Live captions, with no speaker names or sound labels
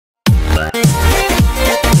Hi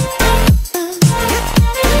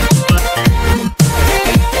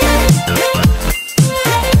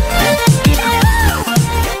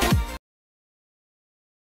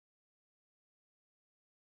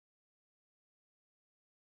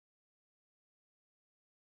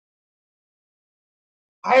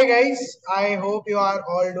guys, I hope you are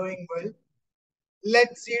all doing well.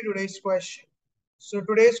 Let's see today's question. So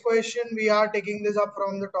today's question we are taking this up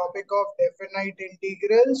from the topic of definite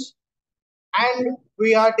integrals, and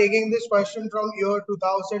we are taking this question from year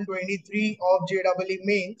 2023 of JEE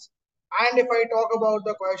mains. And if I talk about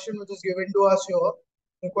the question which is given to us here,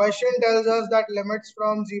 the question tells us that limits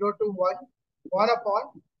from 0 to 1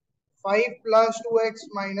 upon 5 plus 2x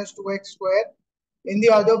minus 2x square. In the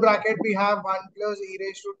other bracket, we have 1 plus e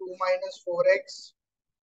raised to 2 minus 4x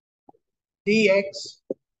dx,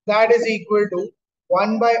 that is equal to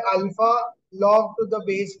 1 by alpha log to the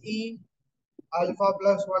base e alpha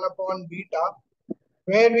plus 1 upon beta,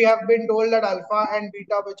 where we have been told that alpha and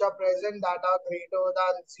beta which are present that are greater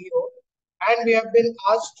than 0, and we have been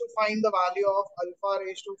asked to find the value of alpha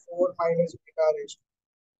raised to 4 minus beta raised to.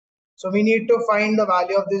 So we need to find the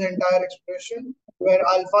value of this entire expression where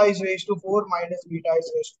alpha is raised to 4 minus beta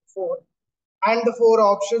is raised to 4. And the four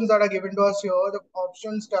options that are given to us here, the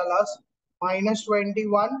options tell us minus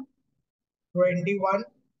 21, 21,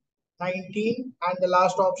 19, and the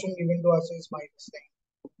last option given to us is minus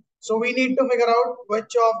 9. So we need to figure out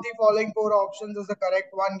which of the following four options is the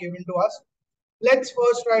correct one given to us. Let's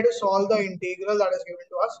first try to solve the integral that is given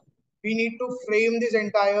to us. We need to frame this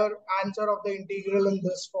entire answer of the integral in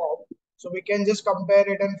this form. So we can just compare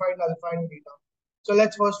it and find alpha and beta. So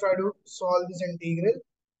let's first try to solve this integral.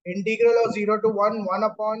 Integral of 0 to 1, 1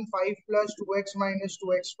 upon 5 plus 2x minus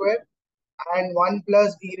 2x square and 1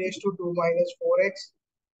 plus e raised to 2 minus 4x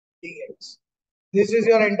dx. This is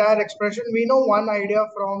your entire expression. We know one idea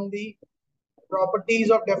from the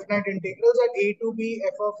properties of definite integrals at a to b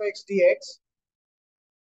f of x dx.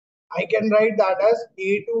 I can write that as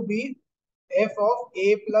a to b f of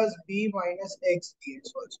a plus b minus x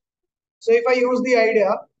dx also. So if I use the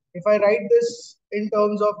idea, if I write this in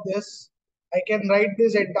terms of this, I can write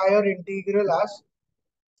this entire integral as,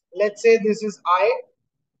 let's say this is I.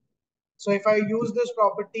 So if I use this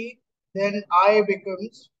property, then I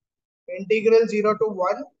becomes integral 0 to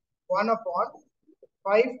 1, 1 upon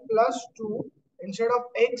 5 plus 2. Instead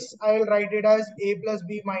of x, I will write it as a plus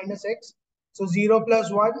b minus x. So 0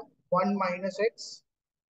 plus 1, 1 minus x,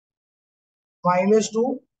 minus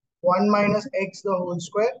 2, 1 minus x the whole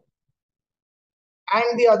square.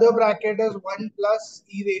 And the other bracket is 1 plus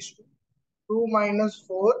e raised to 2 minus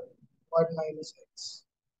 4, 1 minus x.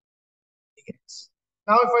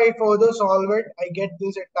 Now if I further solve it, I get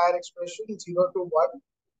this entire expression 0 to 1,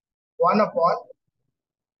 1 upon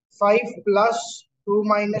 5 plus 2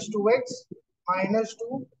 minus 2x minus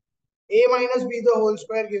 2. A minus b the whole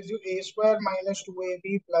square gives you a square minus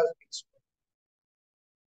 2ab plus b square.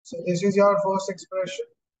 So this is your first expression.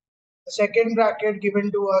 The second bracket given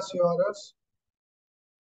to us here is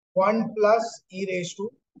 1 plus e raised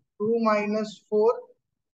to 2 minus 4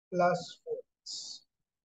 plus 4x.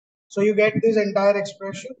 So you get this entire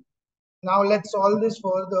expression. Now let's solve this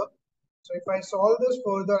further. So if I solve this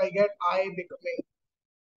further, I get I becoming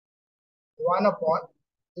 1 upon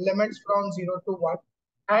limits from 0 to 1.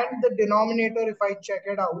 And the denominator, if I check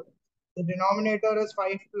it out, the denominator is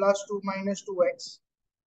 5 plus 2 minus 2x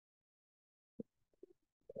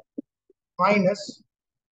minus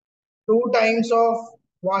 2 times of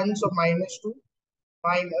 1, so minus 2,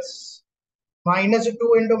 minus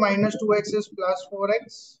 2 into minus 2x is plus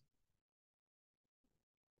 4x,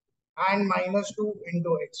 and minus 2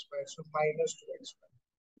 into x square, so minus 2x square.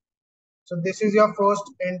 So this is your first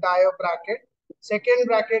entire bracket. Second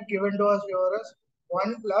bracket given to us here is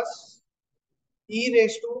 1 plus e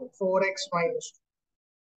raised to 4x minus 2.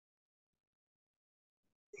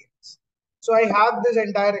 So I have this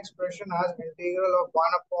entire expression as integral of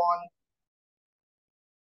 1 upon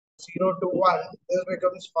 0 to 1. This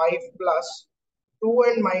becomes 5 plus 2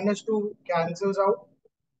 and minus 2 cancels out.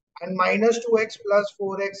 And minus 2x plus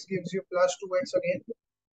 4x gives you plus 2x again.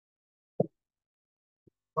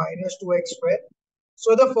 Minus 2x square.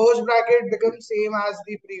 So the first bracket becomes same as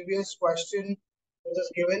the previous question which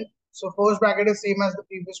is given. So first bracket is same as the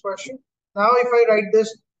previous question. Now if I write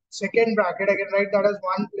this second bracket, I can write that as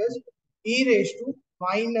 1 plus e raised to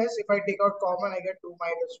minus, if I take out common, I get 2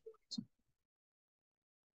 minus 4x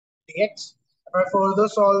dx. If I further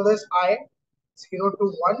solve this, I 0 to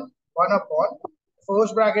 1, 1 upon.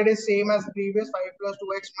 First bracket is same as the previous 5 plus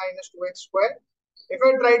 2x minus 2x square. If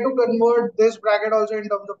I try to convert this bracket also in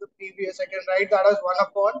terms of the previous, I can write that as 1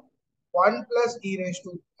 upon 1 plus e raised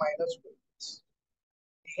to minus 4x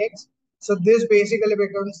dx. So this basically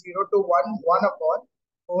becomes 0 to 1, 1 upon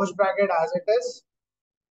first bracket as it is.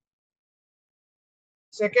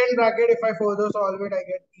 Second bracket, if I further solve it, I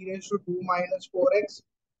get e raised to 2 minus 4x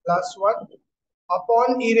plus 1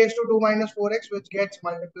 upon e raised to 2 minus 4x, which gets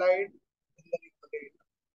multiplied in the numerator.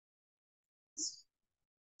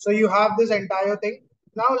 So you have this entire thing.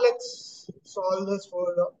 Now let's solve this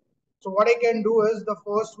further. So what I can do is the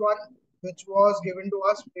first one, which was given to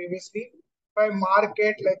us previously, if I mark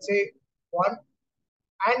it, let's say 1,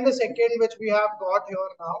 and the second which we have got here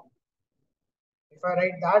now, if I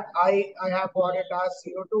write that, I have got it as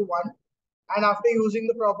 0 to 1. And after using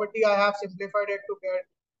the property, I have simplified it to get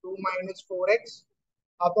 2 minus 4x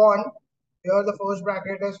upon, here the first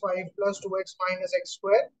bracket is 5 plus 2x minus x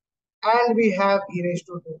square. And we have e raised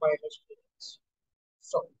to 2 minus 4x.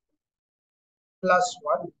 So plus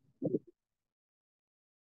 1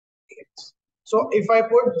 dx. So if I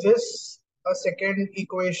put this a second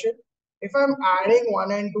equation, if I'm adding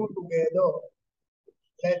 1 and 2 together,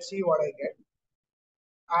 let's see what I get.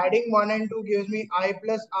 Adding 1 and 2 gives me I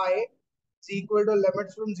plus I is equal to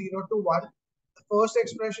limits from 0 to 1. The first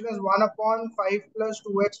expression is 1 upon 5 plus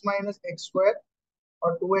 2x minus x square,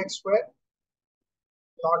 or 2x square,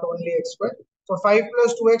 not only x square. So 5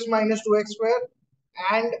 plus 2x minus 2x square,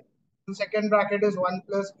 and the second bracket is 1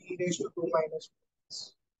 plus e raised to 2 minus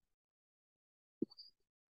 4x.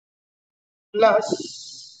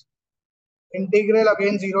 Plus integral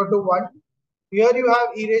again 0 to 1. Here you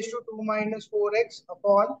have e raised to 2 minus 4x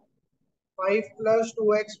upon 5 plus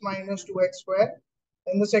 2x minus 2x square.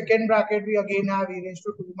 In the second bracket, we again have e raised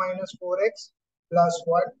to 2 minus 4x plus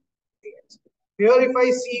 1 dx. Here, if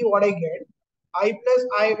I see what I get, I plus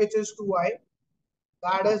I, which is 2i,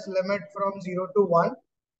 that is limit from 0 to 1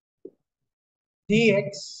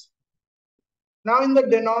 dx. Now, in the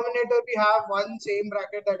denominator, we have one same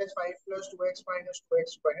bracket, that is 5 plus 2x minus 2x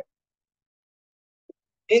square.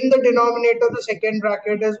 In the denominator, the second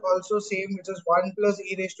bracket is also same, which is 1 plus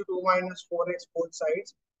e raised to 2 minus 4x both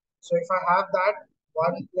sides. So if I have that,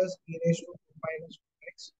 1 plus e raised to 2 minus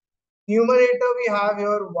 4x. Numerator, we have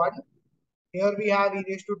here 1. Here we have e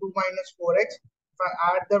raised to 2 minus 4x. If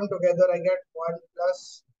I add them together, I get 1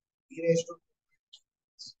 plus e raised to 2 minus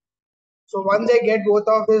 4x. So once I get both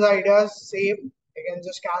of these ideas same, I can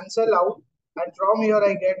just cancel out. And from here,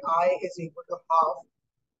 I get I is equal to half.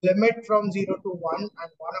 Limit from 0 to 1 and 1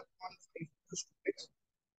 upon 5 plus 2x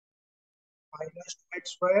minus 2x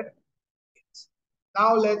square.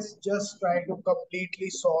 Now let's just try to completely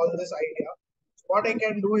solve this idea. So what I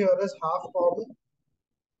can do here is half common.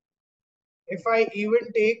 If I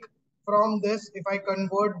even take from this, if I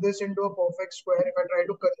convert this into a perfect square, if I try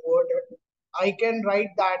to convert it, I can write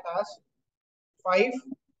that as 5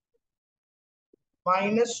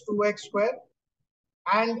 minus 2x square,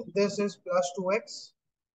 and this is plus 2x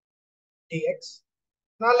dx.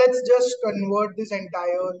 Now let's just convert this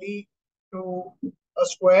entirely to a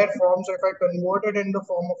square form. So if I convert it in the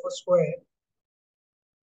form of a square,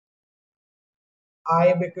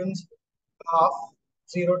 I becomes half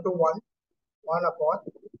 0 to 1, 1 upon.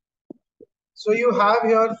 So you have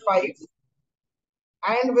here 5,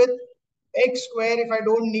 and with x square, if I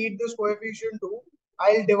don't need this coefficient 2,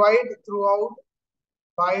 I'll divide throughout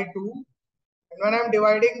by 2. And when I'm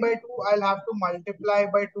dividing by 2, I'll have to multiply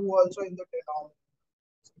by 2 also in the denominator.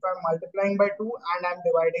 So if I'm multiplying by 2 and I'm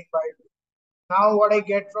dividing by 2. Now what I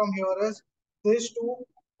get from here is this 2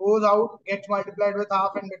 goes out, gets multiplied with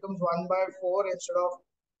half and becomes 1 by 4 instead of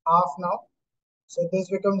half now. So this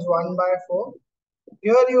becomes 1 by 4.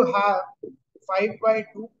 Here you have 5 by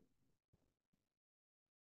 2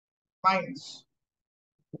 minus.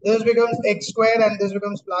 This becomes x square and this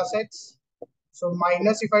becomes plus x. So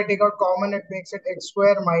minus, if I take out common, it makes it x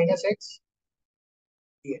square minus x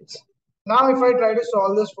dx. Now if I try to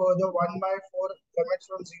solve this further, 1 by 4 limits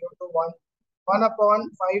from 0 to 1, 1 upon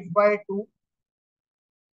 5 by 2.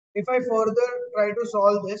 If I further try to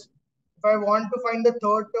solve this, if I want to find the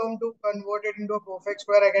third term to convert it into a perfect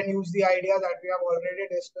square, I can use the idea that we have already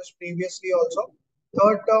discussed previously also.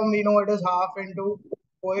 Third term, we know it is half into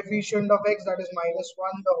coefficient of x, that is minus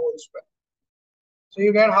 1, the whole square. So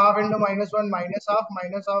you get half into minus 1 minus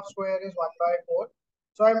half square is 1 by 4.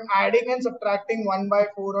 So I'm adding and subtracting 1 by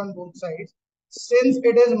 4 on both sides. Since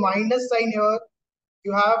it is minus sign here,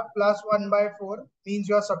 you have plus 1 by 4, means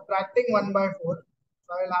you are subtracting 1 by 4.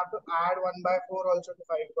 So I'll have to add 1 by 4 also to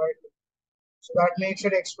 5 by 2. So that makes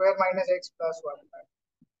it x square minus x plus 1 by 4.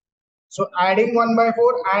 So adding 1 by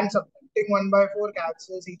 4 and subtracting 1 by 4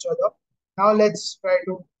 cancels each other. Now let's try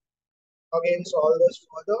to again solve this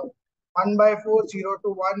further. 1 by 4, 0 to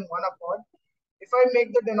 1, 1 upon. If I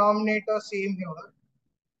make the denominator same here,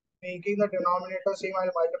 making the denominator same,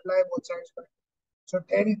 I'll multiply both sides by 2. So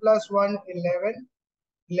 10 plus 1, 11,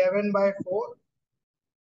 11 by 4.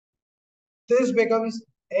 This becomes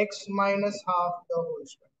x minus half the whole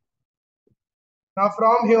square. Now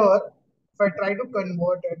from here, if I try to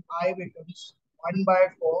convert it, I becomes 1 by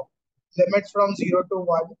 4, limits from 0 to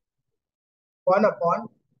 1, 1 upon.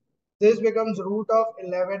 This becomes root of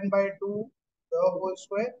 11 by 2, the whole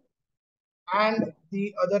square. And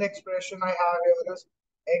the other expression I have here is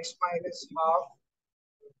x minus half.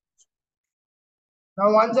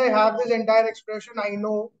 Now once I have this entire expression, I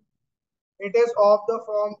know it is of the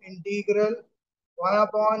form integral 1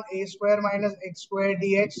 upon a square minus x square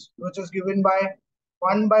dx, which is given by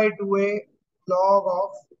 1 by 2a log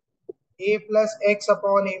of a plus x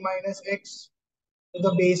upon a minus x to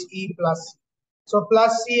the base e plus. So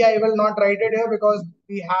plus c, I will not write it here because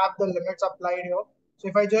we have the limits applied here. So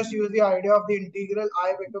if I just use the idea of the integral,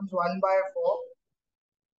 I becomes 1 by 4.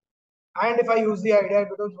 And if I use the idea, it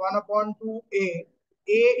becomes 1 upon 2a.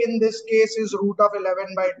 A in this case is root of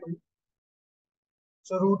 11 by 2.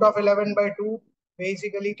 So root of 11 by 2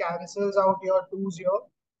 basically cancels out your 2's here.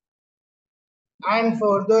 And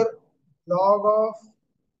further, log of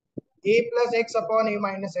a plus x upon a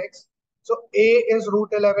minus x. So a is root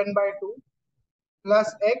 11 by 2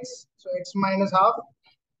 plus x, so x minus half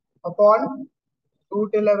upon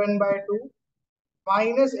root 11 by 2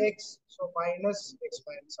 minus x, so minus x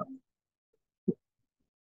minus half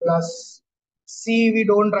plus c. We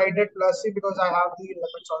don't write it plus c because I have the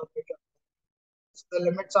limits already. So the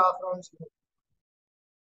limits are from 0.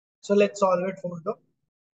 So let's solve it further.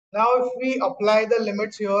 Now if we apply the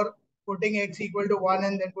limits here, putting x equal to 1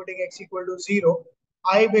 and then putting x equal to 0,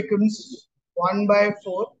 I becomes 1 by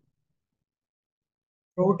 4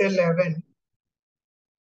 root 11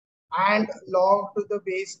 and log to the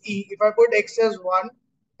base e. If I put x as 1,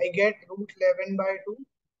 I get root 11 by 2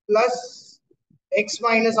 plus x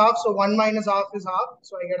minus half. So 1 minus half is half.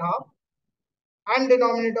 So I get half. And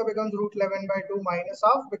denominator becomes root 11 by 2 minus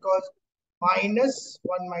half because minus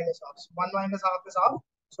 1 minus half. So 1 minus half is half.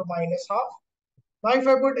 So minus half. Now if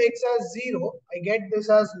I put x as 0, I get this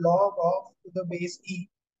as log of to the base e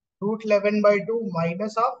root 11 by 2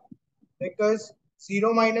 minus half because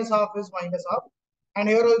 0 minus half is minus half. And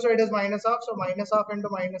here also it is minus half. So minus half into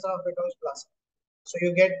minus half becomes plus. So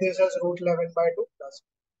you get this as root 11 by 2 plus.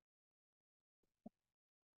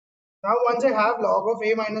 Now once I have log of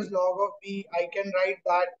a minus log of b, I can write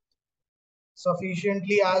that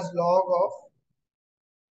sufficiently as log of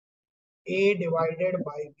a divided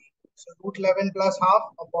by b. So root 11 plus half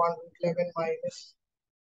upon root 11 minus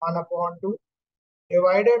 1 upon 2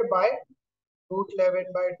 divided by root 11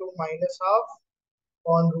 by 2 minus half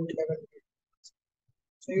on root 11 by 2.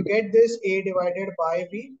 So you get this a divided by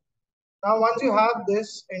b. Now once you have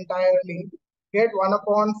this entirely, get 1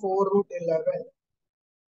 upon 4 root 11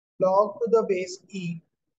 log to the base e.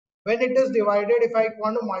 When it is divided, if I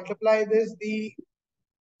want to multiply this, the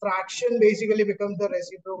fraction basically becomes the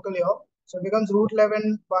reciprocal here. So it becomes root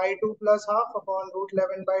 11 by 2 plus half upon root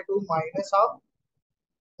 11 by 2 minus half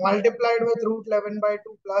multiplied with root 11 by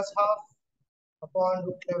 2 plus half upon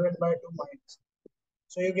root 11 by 2 minus.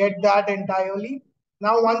 So you get that entirely.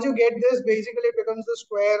 Now once you get this, basically it becomes the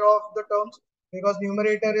square of the terms because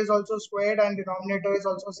numerator is also squared and denominator is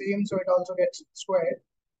also same, so it also gets squared.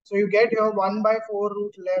 So you get here 1 by 4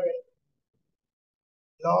 root 11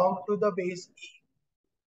 log to the base e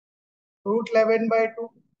root 11 by 2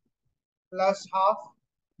 plus half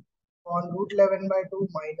on root 11 by 2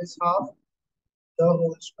 minus half the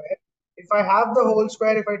whole square. If I have the whole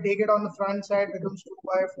square, if I take it on the front side, it becomes 2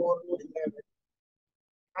 by 4 root 11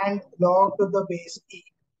 and log to the base e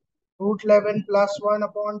root 11 plus 1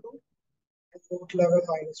 upon 2 and root 11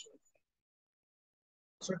 minus 1.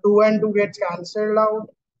 So 2 and 2 gets cancelled out.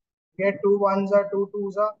 Get 2 1s are 2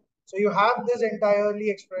 2s are. So you have this entirely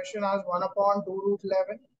expression as 1 upon 2 root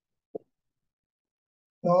 11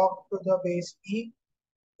 log to the base e.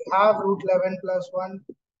 You have root 11 plus 1.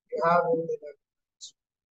 You have root 11.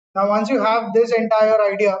 Now once you have this entire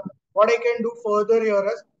idea, what I can do further here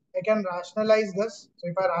is I can rationalize this. So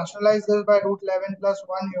if I rationalize this by root 11 plus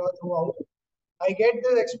 1 here throughout, I get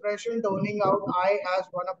this expression turning out I as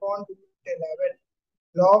 1 upon 2 root 11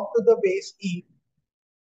 log to the base e.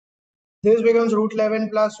 This becomes root 11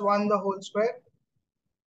 plus 1 the whole square.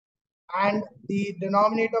 And the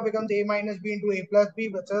denominator becomes a minus b into a plus b,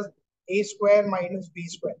 which is a square minus b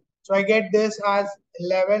square. So I get this as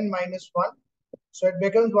 11 minus 1. So it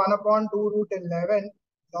becomes 1 upon 2 root 11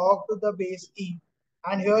 log to the base e.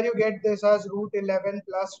 And here you get this as root 11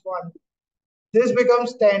 plus 1. This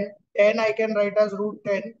becomes 10. 10 I can write as root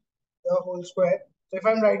 10 the whole square. So if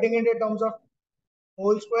I'm writing it in terms of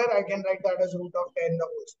whole square, I can write that as root of 10 the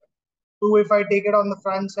whole square. 2, if I take it on the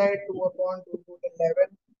front side, 2 upon 2 root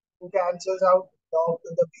 11, 2 cancels out, log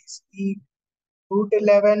to the base e, root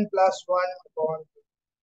 11 plus 1 upon 2.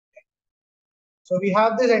 So we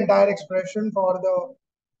have this entire expression for the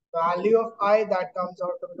value of I that comes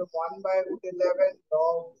out to the 1 by root 11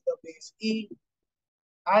 log to the base e,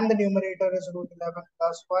 and the numerator is root 11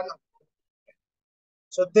 plus 1.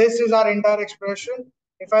 So this is our entire expression.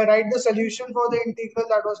 If I write the solution for the integral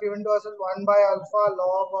that was given to us as 1 by alpha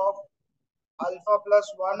log of alpha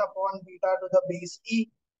plus 1 upon beta to the base e.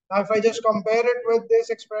 Now if I just compare it with this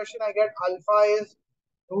expression, I get alpha is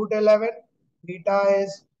root 11, beta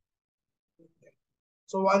is.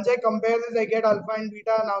 So once I compare this, I get alpha and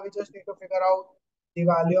beta. Now we just need to figure out the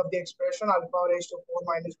value of the expression alpha raised to 4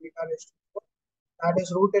 minus beta raised to 4. That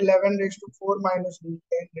is root 11 raised to 4 minus root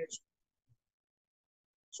 10 raised to 4.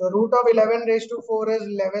 So root of 11 raised to 4 is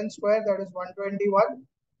 11 square, that is 121.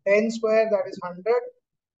 10 square, that is 100.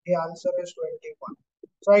 The answer is 21.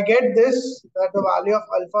 So I get this, that the value of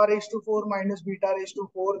alpha raised to 4 minus beta raised to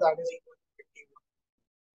 4, that is equal to 21.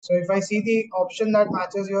 So if I see the option that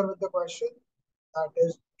matches here with the question, that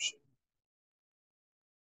is option.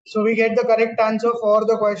 So we get the correct answer for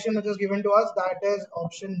the question which is given to us, that is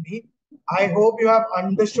option B. I hope you have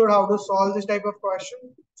understood how to solve this type of question.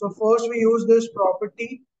 So first we use this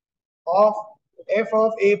property of f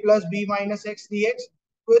of a plus b minus x dx.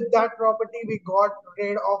 With that property, we got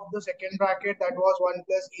rid of the second bracket, that was 1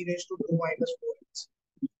 plus e raised to 2 minus 4x.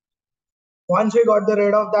 Once we got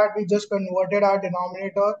rid of that, we just converted our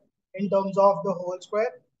denominator in terms of the whole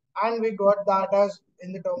square, and we got that as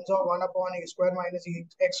in the terms of 1 upon a square minus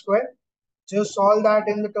x square. Just solve that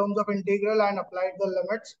in the terms of integral and applied the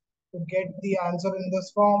limits to get the answer in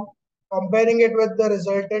this form. Comparing it with the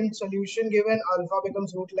resultant solution given, alpha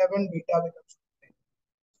becomes root 11, beta becomes root 10.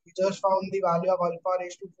 We just found the value of alpha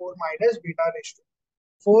raised to 4 minus beta raised to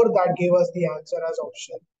 4. That gave us the answer as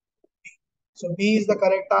option B. So B is the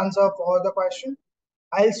correct answer for the question.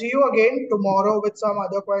 I'll see you again tomorrow with some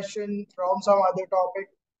other question from some other topic.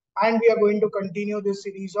 And we are going to continue this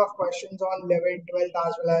series of questions on 11th, 12th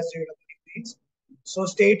as well as JEE. So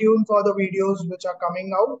stay tuned for the videos which are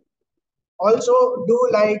coming out. Also, do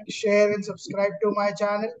like, share, and subscribe to my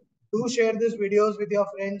channel. Do share these videos with your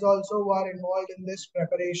friends also who are involved in this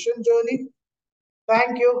preparation journey.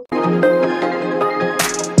 Thank you.